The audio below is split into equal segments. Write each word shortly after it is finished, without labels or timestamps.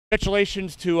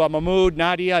Congratulations to Mahmoud,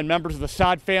 Nadia, and members of the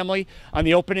Saad family on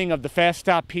the opening of the Fast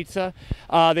Stop Pizza.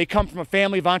 They come from a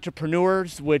family of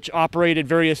entrepreneurs which operated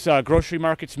various grocery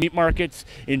markets, meat markets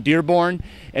in Dearborn,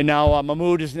 and now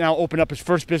Mahmoud has now opened up his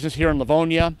first business here in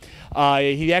Livonia.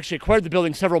 He actually acquired the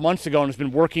building several months ago and has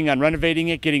been working on renovating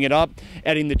it, getting it up,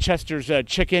 adding the Chester's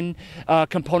chicken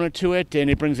component to it, and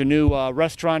it brings a new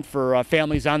restaurant for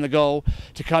families on the go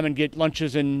to come and get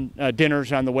lunches and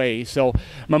dinners on the way. So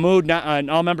Mahmoud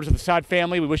and all members of the Saad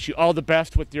family, we wish you all the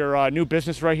best with your new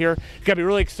business right here. It's going to be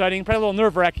really exciting, probably a little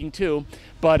nerve-wracking too,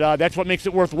 but that's what makes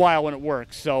it worthwhile when it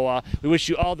works. So we wish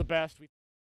you all the best.